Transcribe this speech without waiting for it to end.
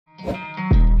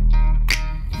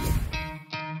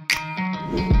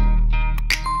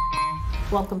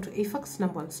Welcome to AFAC's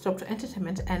 #1 stop to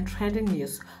entertainment and trending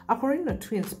news. Akorino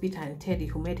twins Peter and Teddy,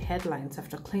 who made headlines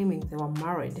after claiming they were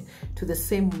married to the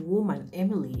same woman,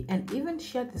 Emily, and even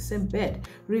shared the same bed,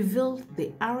 revealed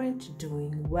they aren't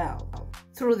doing well.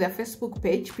 Through their Facebook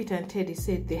page, Peter and Teddy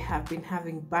said they have been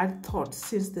having bad thoughts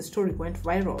since the story went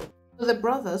viral. The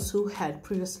brothers, who had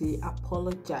previously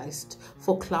apologized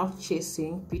for clout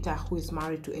chasing Peter, who is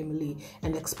married to Emily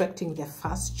and expecting their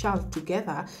first child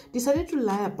together, decided to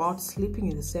lie about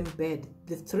sleeping in the same bed,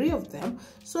 the three of them,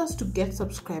 so as to get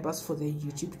subscribers for their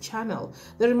YouTube channel.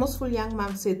 The remorseful young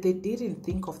man said they didn't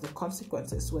think of the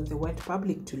consequences when they went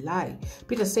public to lie.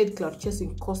 Peter said clout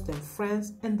chasing cost them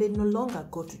friends and they no longer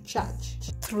go to church.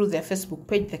 Through their Facebook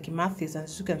page, the Kimathis, and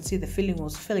as you can see, the feeling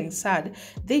was feeling sad,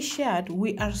 they shared,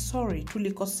 "We are sorry,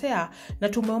 tulikosea na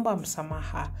tumeomba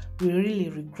msamaha. We really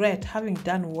regret having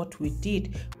done what we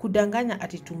did. Kudanganya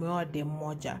ati tumeoa dem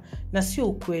moja. Na sio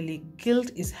ukweli,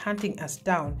 guilt is hunting us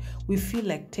down. We feel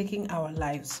like taking our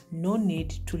lives. No need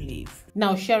to live."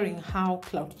 Now, sharing how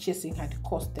clout chasing had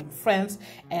cost them friends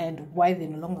and why they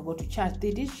no longer go to church,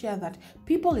 they did share that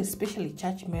people, especially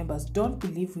church members, don't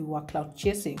believe we were clout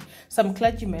chasing. Some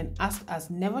clergymen asked us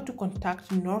never to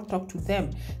contact nor talk to them.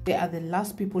 They are the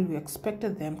last people we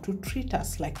expected them to treat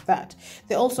us like that.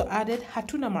 They also added,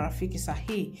 "Hatuna marafiki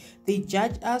sahi. They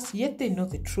judge us, yet they know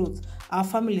the truth. Our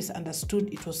families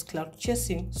understood it was clout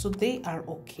chasing, so they are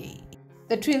okay."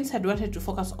 The twins had wanted to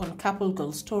focus on couple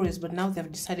girl stories, but now they've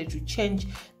decided to change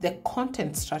the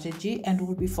content strategy and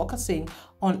will be focusing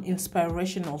on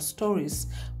inspirational stories.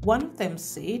 One of them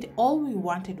said, "All we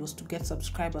wanted was to get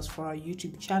subscribers for our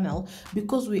YouTube channel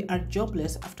because we are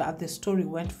jobless after the story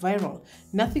went viral.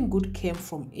 Nothing good came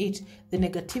from it. The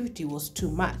negativity was too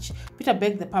much." Peter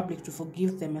begged the public to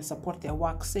forgive them and support their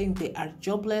work, saying they are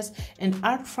jobless and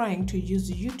are trying to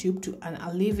use YouTube to earn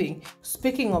a living.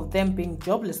 Speaking of them being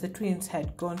jobless, the twins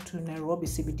had gone to Nairobi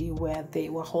CBD, where they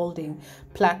were holding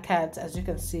placards, as you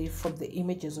can see from the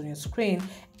images on your screen,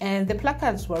 and the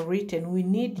placards were written, "We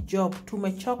need job,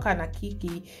 tumechoka na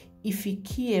kiki,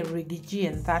 ifikie rigiji,"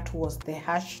 and that was the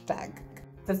hashtag.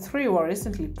 The three were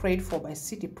recently prayed for by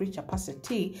city preacher Pastor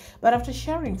T, but after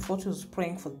sharing photos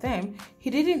praying for them,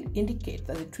 he didn't indicate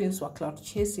that the twins were clout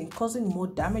chasing, causing more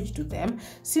damage to them.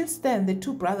 Since then, the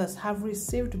two brothers have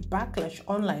received backlash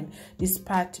online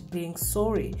despite being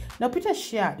sorry. Now, Peter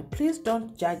shared, "Please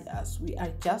don't judge us. We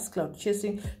are just clout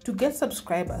chasing to get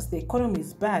subscribers. The economy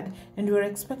is bad and we are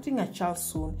expecting a child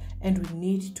soon and we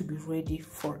need to be ready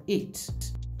for it."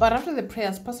 But after the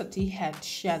prayers, Pastor T had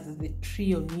shared that the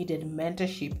trio needed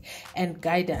mentorship and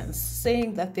guidance,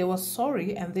 saying that they were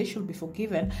sorry and they should be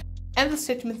forgiven. And the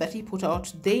statement that he put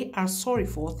out, "They are sorry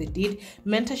for what they did.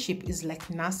 Mentorship is like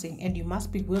nursing and you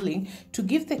must be willing to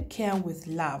give the care with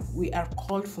love. We are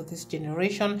called for this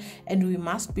generation and we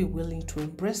must be willing to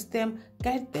embrace them,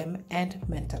 guide them and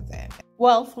mentor them."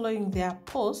 Well, following their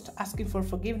post asking for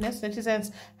forgiveness,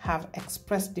 netizens have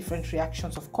expressed different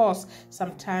reactions. Of course,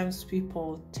 sometimes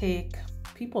people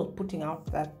putting out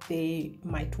that they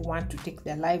might want to take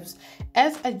their lives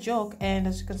as a joke, and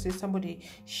as you can see, somebody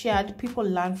shared, "People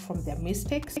learn from their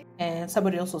mistakes," and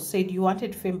somebody also said, "You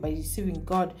wanted fame by deceiving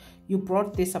God. You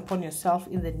brought this upon yourself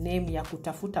in the name ya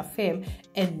kutafuta fame,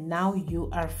 and now you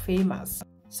are famous.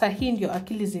 Sahi ndio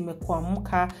akili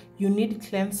zimekuamka, you need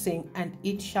cleansing and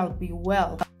it shall be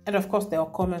well." And of course, there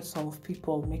were comments of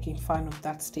people making fun of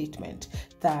that statement,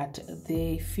 that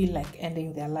they feel like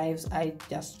ending their lives. I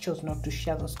just chose not to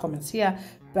share those comments here,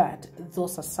 but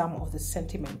those are some of the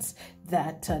sentiments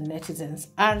that netizens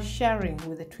are sharing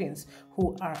with the twins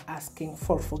who are asking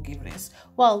for forgiveness.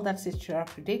 Well, that's it. You're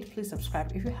up to date. Please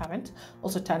subscribe if you haven't.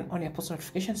 Also turn on your post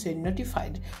notifications so you're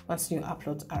notified once new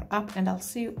uploads are up, and I'll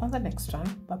see you on the next one.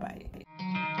 Bye-bye.